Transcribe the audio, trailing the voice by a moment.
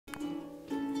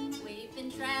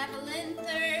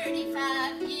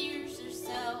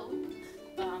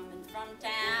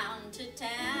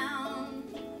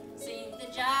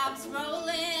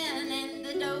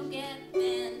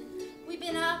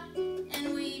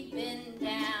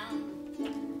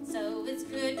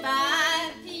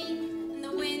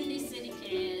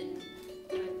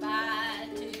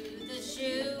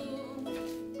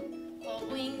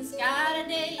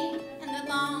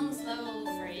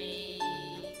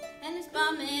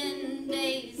bumming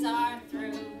days are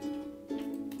through.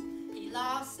 He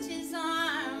lost his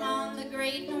arm on the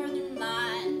Great Northern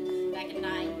Line back in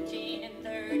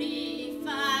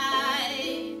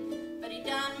 1935. But he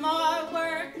done more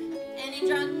work and he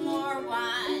drunk more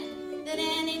wine than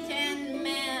any 10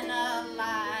 men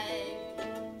alive.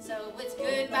 So it's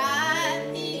goodbye,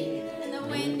 Pete, and the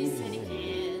Windy City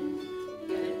Kid.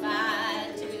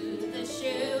 Goodbye to the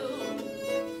shoe.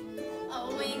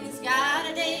 Oh, Wings got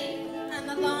a date and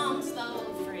the long slow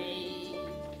free,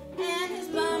 and his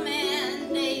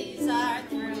bumming days are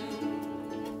through.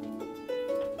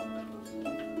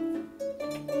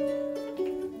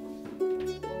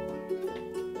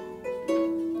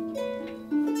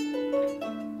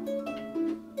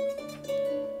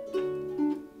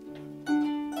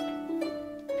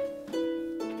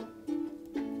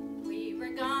 We were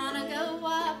gonna go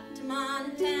up to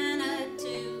Montana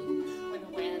too when the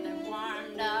weather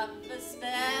warmed up a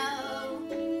spell.